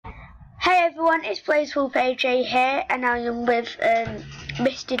Hey everyone, it's Playful AJ here, and I am with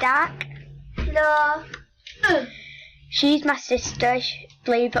MistyDark. Hello. She's my sister,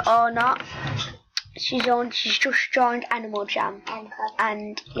 believe it or not. She's just joined Animal Jam,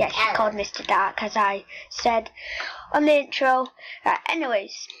 and yeah, she's called MistyDark, as I said on the intro.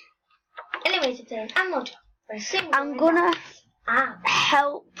 Anyways, it's an Animal Jam. I'm gonna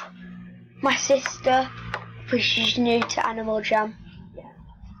help my sister because she's new to Animal Jam.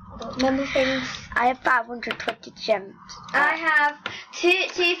 Remember things. I have 520 gems. I have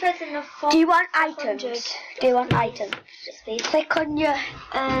 2,400. Do you want items? Do you want items? Yes, please. Click on your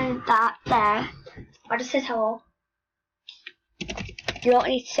that there. I just said hello. You don't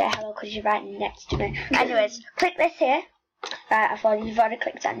need to say hello because you're right next to me. Anyways, click this here. Right, I thought you've already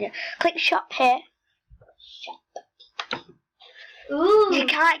clicked on you. Click shop here. Shop. Ooh. You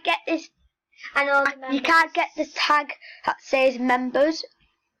can't get this. I know. You can't get the tag that says members.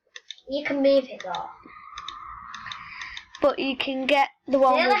 You can move it though. But you can get the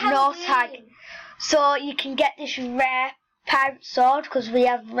one with no tag. So you can get this rare pirate sword because we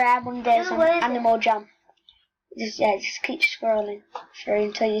have rare Mondays on Animal Jam. Just keep scrolling through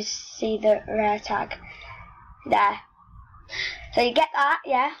until you see the rare tag. There. So you get that,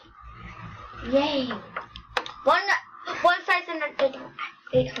 yeah? Yay. 1,800.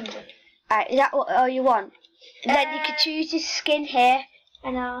 Alright, is that all you want? And then you can choose this skin here. I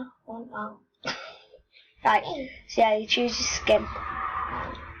know. Oh. Right, so yeah, you choose your skin.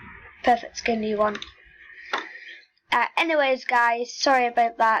 Perfect skin you want. Anyways, guys, sorry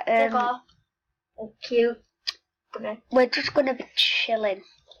about that. Cute. We're just gonna be chilling.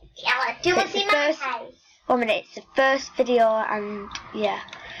 Yeah, do you want to see my face? 1 minute, it's the first video, and yeah.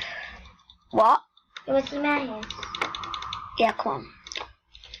 What? You want to see my hair? Yeah, come on.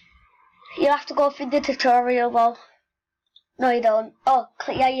 You'll have to go through the tutorial, though. No, you don't. Oh,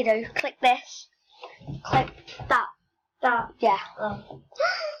 click. Yeah, you do. Click this. Click that. That. Yeah. Oh.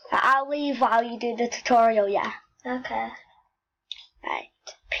 I'll leave while you do the tutorial. Yeah. Okay. Right.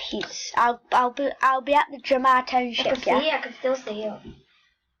 Peace. I'll be at the Jamar Township. I can still see you.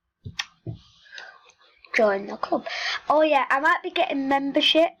 Join the club. Oh yeah, I might be getting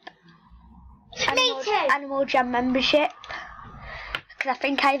membership. Me too. Animal Jam membership. Because I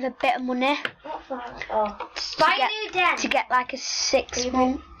think I have a bit of money. What's that? Oh. Buy a new den. To get like a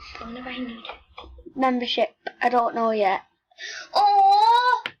 6-month membership. I don't know yet.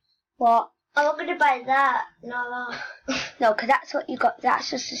 Oh! What? I'm going to buy that. No. No, because that's what you got. That's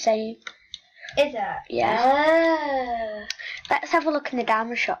just the same. Is it? Yeah. Oh. Let's have a look in the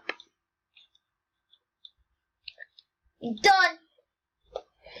diamond shop. Done.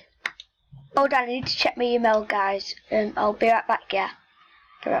 Hold on, I need to check my email, guys. I'll be right back, yeah.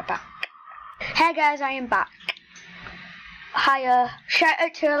 Be right back. Hey guys, I am back. Hiya. Shout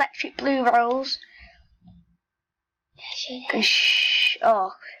out to Electric Blue Rolls.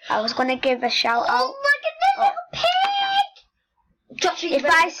 Oh, I was gonna give a shout out. Oh, look at this little pig! If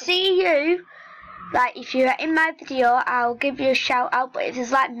I see you, like if you're in my video, I'll give you a shout out. But if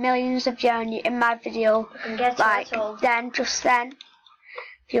there's like millions of you in my video, like then, if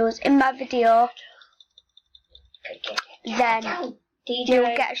you was in my video, then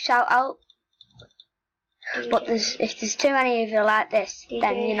you'll get a shout out. But if there's too many of you like this,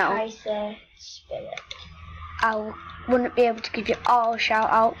 then you know I wouldn't be able to give you all a shout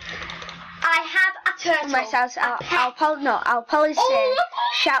out. I have a turtle. I'll probably say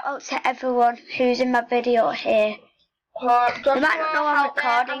shout out to everyone who's in my video here. They might not know I'm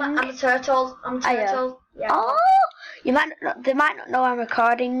recording. I'm a turtle. Yeah. Oh, they might not know I'm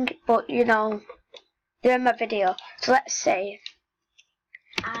recording, but you know they're in my video. So let's say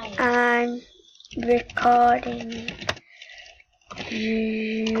I'm recording.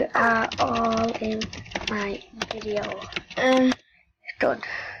 You are all in my video. Done.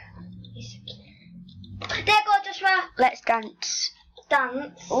 There go, Joshua. Let's dance.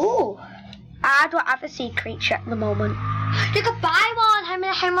 Dance. Oh, I don't have a sea creature at the moment. You could buy one.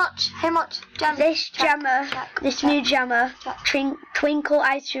 How much? Jammer. This new jammer, Twinkle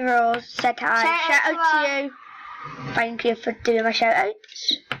Icy Rose said hi. Shout out to you. Thank you for doing my shout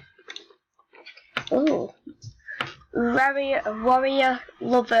outs. Oh. Warrior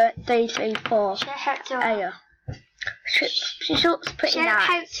Lover 334. Shout out to her. Yeah. She looks pretty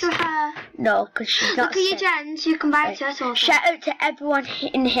nice. Shout out to her. No, because she's not. Look at your gems. You can buy a turtle. Shout out to everyone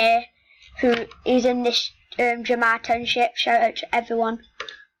in here who is in this Jamar Township. Shout out to everyone.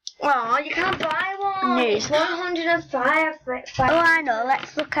 Oh, you can't buy one. No. It's 105. Oh, I know.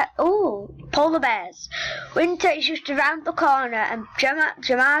 Let's look at polar bears. Winter is just around the corner, and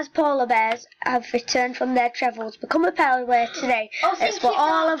Jamar's polar bears have returned from their travels. Become a polar bear today. Explore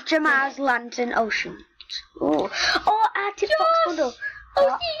all of Jamar's lands and oceans. Arctic fox bundle.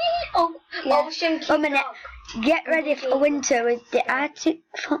 Ocean King. 1 minute. Get ready for winter with the Arctic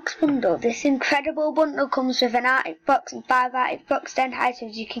Fox bundle. This incredible bundle comes with an Arctic Fox and 5 Arctic Fox Den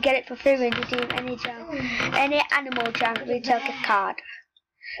items. You can get it for free when you redeem any Animal Jam retail gift card.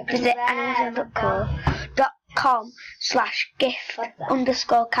 Visit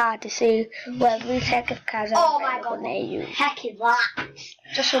animaljam.com/gift_card to see where retail gift cards are available near you. Heck is that?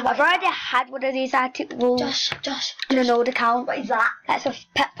 I've already had one of these Arctic wolves in an old account. What is that? That's a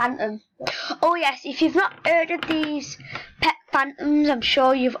pet phantom. Oh yes, if you've not heard of these pet phantoms, I'm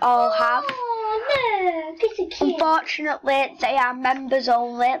sure you've all have. Oh no, this is cute. Unfortunately, they are members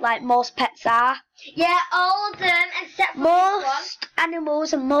only, like most pets are. Yeah, all of them except for Most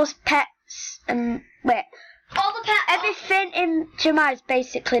animals and most pets and all the pets. everything in Jamar is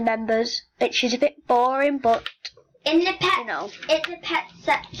basically members, which is a bit boring, but In the pet, you know. In the pet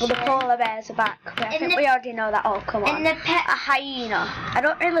section. Well, the polar bears are back. I think we already know that. Oh, come on. In the pet. A hyena. I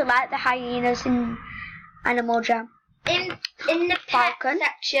don't really like the hyenas in Animal Jam. In the pet Falcon.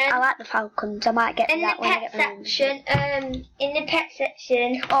 section. I like the falcons. I might get In the that when I pet get my own. section. In the pet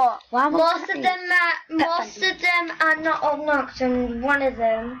section. Oh, why am I Most looking of at them are not obnoxious, and one of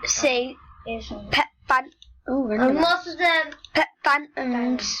them these? See, is. pet phantoms. And most of them. Pet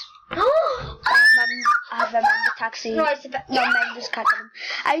phantoms. I have a member tag. See, No, it's a pet. non-members can't get them.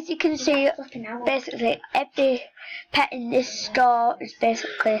 As you can see, basically every pet in this store is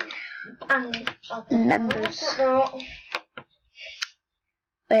basically members.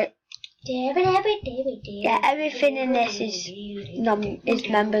 Wait. Yeah, everything in this is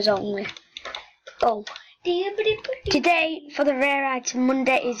members only. Oh. Today, for the rare item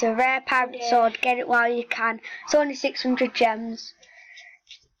Monday, is a rare pirate sword. Get it while you can. It's only 600 gems.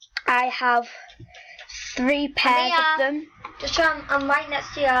 I have 3 pairs of them. Just I'm right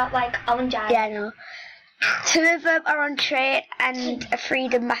next to you, like orange eye. Yeah, I know. 2 of them are on trade, and a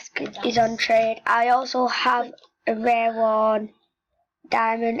Freedom Mask is on trade. I also have a rare one,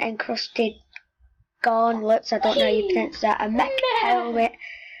 diamond encrusted gauntlets. I don't know how you pronounce that. A mech helmet.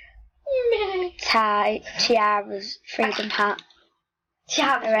 Tiaras, freedom hat,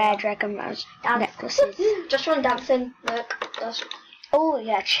 a rare dragon rose necklaces. Just one dancing. Look. Oh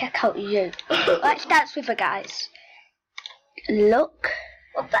yeah, check out you. Let's dance with her, guys. Look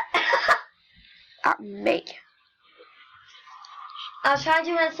What the? at me. I'll try to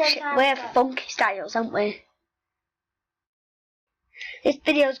do it at the same time. We have funky styles, haven't we? This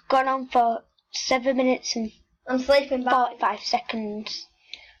video's gone on for 7 minutes and I'm sleeping back. 45 seconds.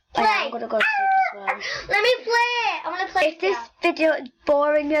 Play. I'm gonna go to sleep as well. Let me play. I want to play. If this video is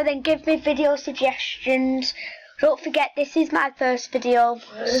boring you, then give me video suggestions. Don't forget, this is my first video,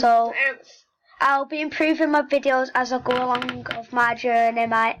 so I'll be improving my videos as I go along of my journey,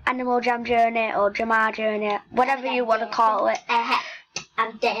 my Animal Jam journey or Jamar journey, whatever you want to call it.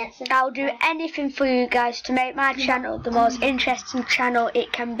 I'm dancing. I'll do anything for you guys to make my channel the most interesting channel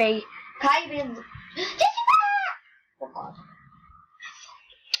it can be.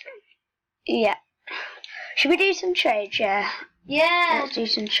 Yeah. Should we do some trades? Yeah. Yeah. Let's do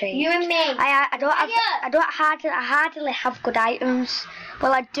some trades. You and me. I hardly have good items.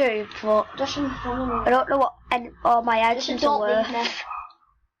 Well, I do, but I don't know what all my items are worth.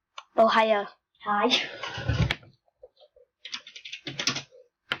 Oh, hiya. Hi.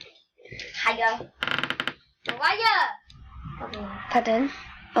 Hiya. Hiya. Pardon?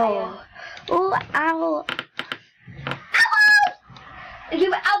 Oh. Oh, owl. Owl! Are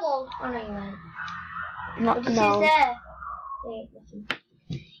you an owl? Oh, no, you weren't. Not, Who's no. there? Wait, listen.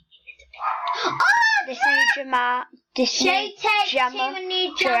 This is Jamar. This is Jammer.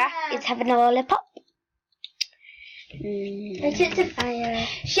 Giraffe is having a lollipop. Shay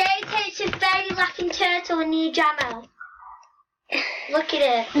takes a very laughing turtle and new jammer. Look at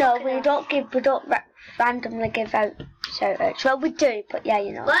it. No, we don't randomly give out shout outs. Well, we do, but yeah,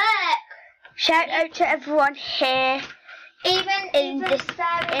 you know. Look. Shout out to everyone here. Even in this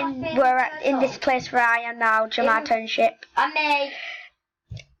place where I am now, Jamar Township. And me.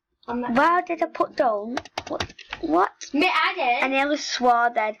 Where did I put down? What? Me, I did. I nearly swore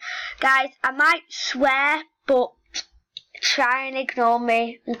then. Guys, I might swear, but try and ignore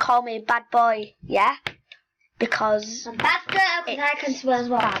me and call me a bad boy, yeah? Because I'm bad girl, because I can swear as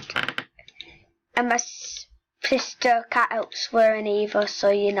well. Bad. And my sister can't help swearing either,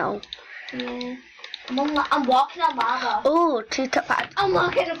 so you know. Yeah. I'm walking on lava. Oh, 2 top 5. I'm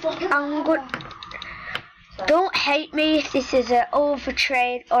walking on fucking lava. Don't hate me if this is an over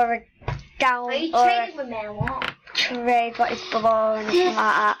trade or a down. Are you or trading with me or what? Trade what is below or anything like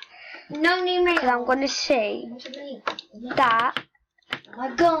that. No new mail. Because I'm going to see that.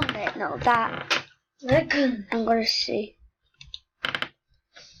 My gun. Wait, no, that. My gun. I'm going to see.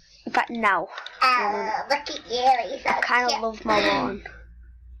 In fact, now. Look at you. I kind of love my lawn.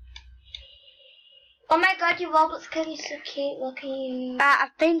 Oh my god, your Roblox cookie is so cute. Look at you. I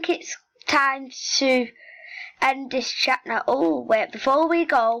think it's time to end this chat now. Oh, wait, before we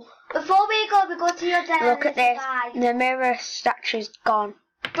go. We go to your den. Look at this. Bye. The mirror statue's gone.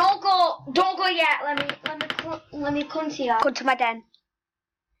 Don't go yet. Let me come to you. Go to my den.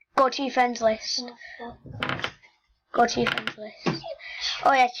 Go to your friends list. Go to your friends list.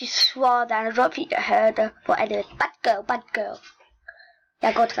 Oh yeah, she swore then. I don't think you heard her. But anyway, bad girl.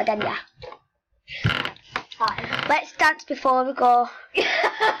 Yeah, go to my den, yeah. Fine. Let's dance before we go.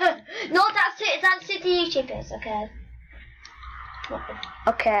 No, that's to the YouTubers, okay?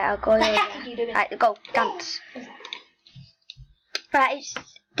 Okay, I'll go. Right, go, dance. Right,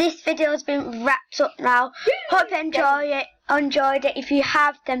 this video has been wrapped up now. Hope you enjoyed it. If you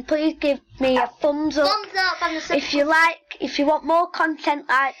have, then please give me a thumbs up. Thumbs up and the if you want more content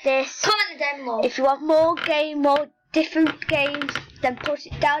like this, comment down below. if you want more different games, then put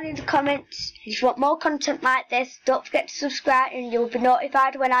it down in the comments. If you want more content like this, don't forget to subscribe and you'll be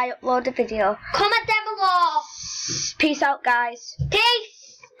notified when I upload a video. Comment down below. Peace out, guys.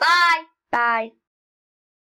 Peace. Bye. Bye.